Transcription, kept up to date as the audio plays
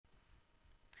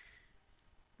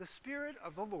"The Spirit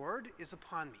of the Lord is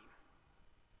upon me,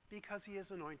 because he has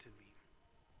anointed me."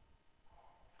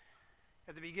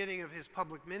 At the beginning of his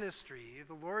public ministry,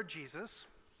 the Lord Jesus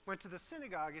went to the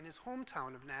synagogue in his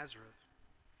hometown of Nazareth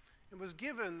and was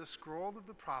given the scroll of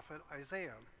the prophet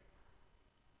Isaiah.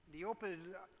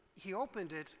 And he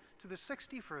opened it to the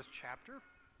 61st chapter,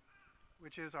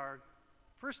 which is our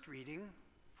first reading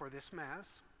for this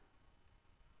Mass,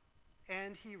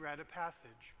 and he read a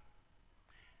passage.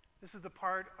 This is the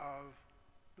part of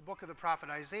the book of the prophet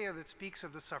Isaiah that speaks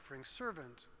of the suffering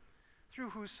servant,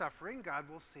 through whose suffering God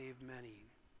will save many.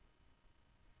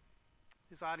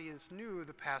 His audience knew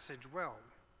the passage well.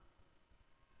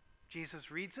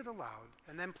 Jesus reads it aloud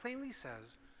and then plainly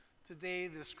says, "Today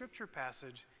this scripture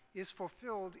passage is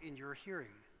fulfilled in your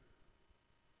hearing."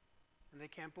 And they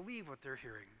can't believe what they're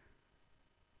hearing.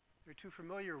 They're too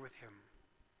familiar with him.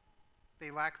 They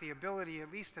lack the ability,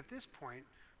 at least at this point,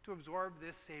 to absorb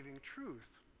this saving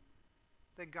truth,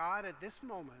 that God at this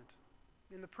moment,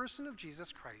 in the person of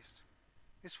Jesus Christ,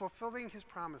 is fulfilling his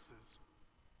promises.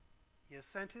 He has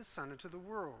sent his Son into the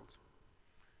world.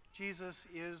 Jesus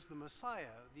is the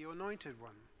Messiah, the anointed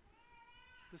one,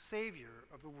 the Savior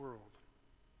of the world.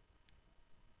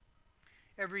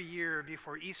 Every year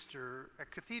before Easter, at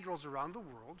cathedrals around the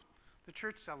world, the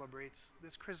Church celebrates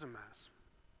this Chrism Mass.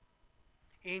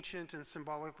 Ancient and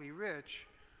symbolically rich,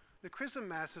 the Chrism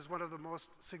Mass is one of the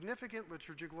most significant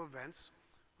liturgical events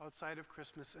outside of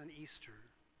Christmas and Easter.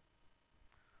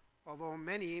 Although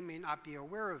many may not be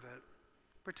aware of it,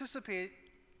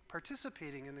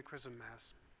 participating in the Chrism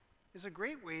Mass is a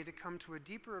great way to come to a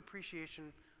deeper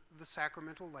appreciation of the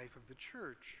sacramental life of the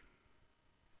Church,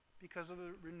 because of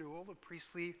the renewal of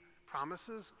priestly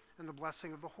promises and the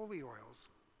blessing of the holy oils,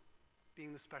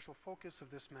 being the special focus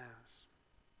of this Mass.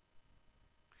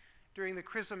 During the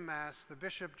Chrism Mass, the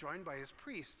bishop, joined by his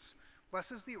priests,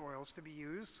 blesses the oils to be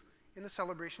used in the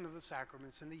celebration of the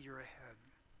sacraments in the year ahead.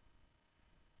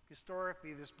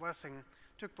 Historically, this blessing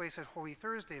took place at Holy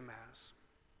Thursday Mass,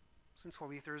 since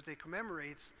Holy Thursday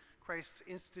commemorates Christ's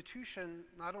institution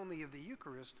not only of the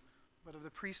Eucharist, but of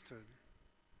the priesthood.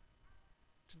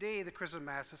 Today, the Chrism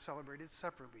Mass is celebrated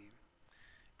separately,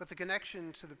 but the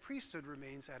connection to the priesthood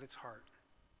remains at its heart.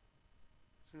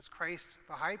 Since Christ,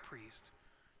 the high priest,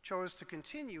 chose to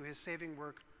continue his saving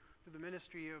work through the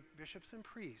ministry of bishops and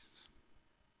priests,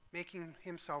 making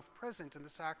himself present in the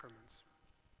sacraments.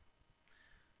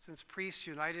 Since priests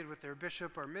united with their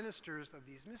bishop are ministers of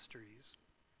these mysteries,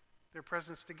 their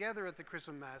presence together at the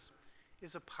Chrism Mass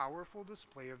is a powerful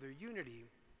display of their unity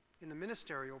in the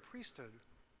ministerial priesthood,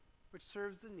 which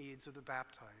serves the needs of the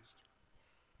baptized.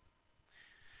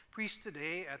 Priests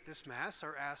today at this Mass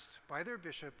are asked by their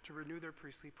bishop to renew their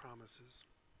priestly promises,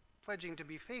 pledging to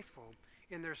be faithful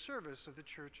in their service of the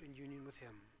Church in union with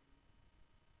him.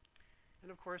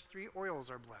 And of course, 3 oils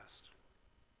are blessed.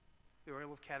 The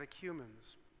oil of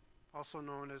catechumens, also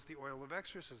known as the oil of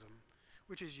exorcism,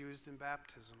 which is used in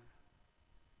baptism.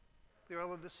 The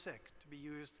oil of the sick, to be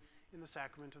used in the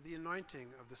sacrament of the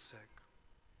anointing of the sick,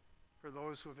 for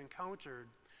those who have encountered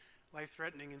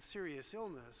life-threatening and serious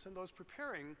illness, and those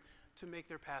preparing to make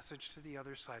their passage to the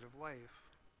other side of life.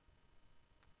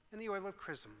 And the oil of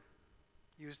chrism,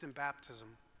 used in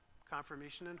baptism,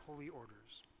 confirmation, and holy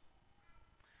orders.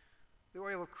 The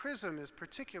oil of chrism is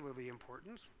particularly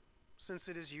important since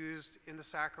it is used in the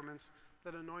sacraments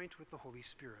that anoint with the Holy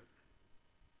Spirit.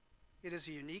 It is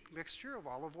a unique mixture of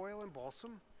olive oil and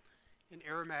balsam, an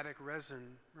aromatic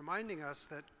resin, reminding us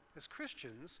that as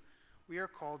Christians, we are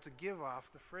called to give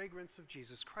off the fragrance of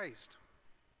Jesus Christ,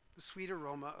 the sweet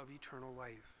aroma of eternal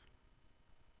life.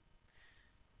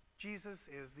 Jesus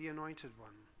is the Anointed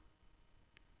One.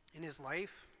 In his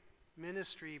life,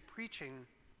 ministry, preaching,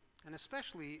 and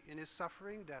especially in his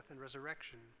suffering, death, and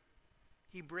resurrection,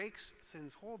 he breaks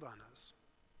sin's hold on us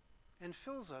and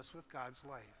fills us with God's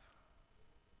life.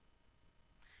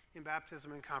 In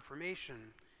baptism and confirmation,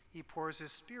 he pours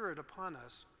his Spirit upon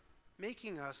us,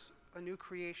 making us a new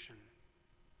creation,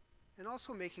 and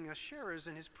also making us sharers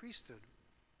in his priesthood,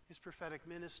 his prophetic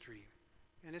ministry,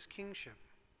 and his kingship.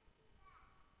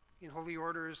 In holy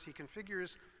orders, he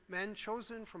configures men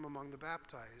chosen from among the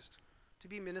baptized to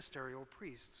be ministerial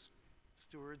priests,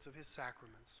 stewards of his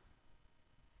sacraments.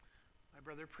 My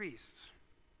brother priests,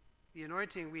 the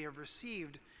anointing we have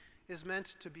received is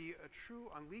meant to be a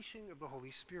true unleashing of the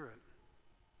Holy Spirit.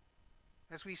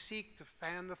 As we seek to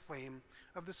fan the flame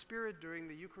of the Spirit during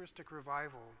the Eucharistic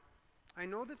revival, I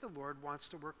know that the Lord wants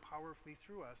to work powerfully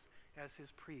through us as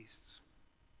his priests.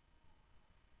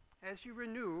 As you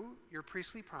renew your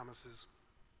priestly promises,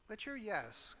 let your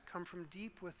yes come from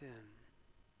deep within,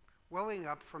 welling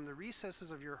up from the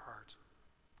recesses of your heart,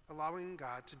 allowing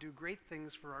God to do great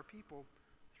things for our people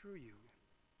through you.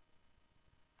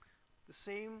 The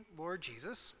same Lord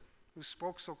Jesus, who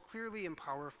spoke so clearly and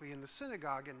powerfully in the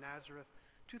synagogue in Nazareth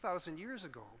 2,000 years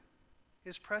ago,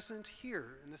 is present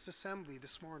here in this assembly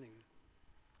this morning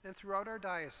and throughout our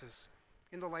diocese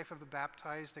in the life of the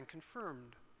baptized and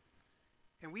confirmed,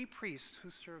 and we priests who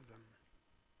serve them.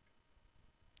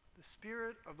 The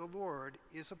Spirit of the Lord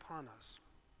is upon us,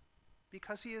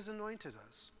 because he has anointed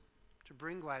us to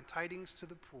bring glad tidings to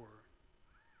the poor.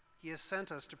 He has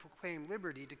sent us to proclaim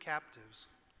liberty to captives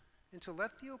and to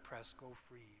let the oppressed go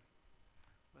free.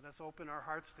 Let us open our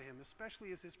hearts to him,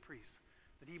 especially as his priests,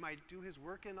 that he might do his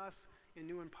work in us in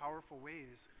new and powerful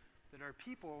ways, that our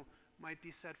people might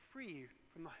be set free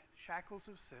from the shackles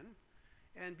of sin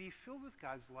and be filled with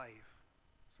God's life,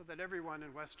 so that everyone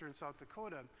in western South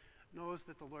Dakota knows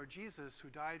that the Lord Jesus, who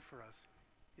died for us,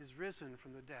 is risen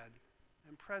from the dead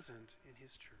and present in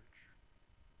his church.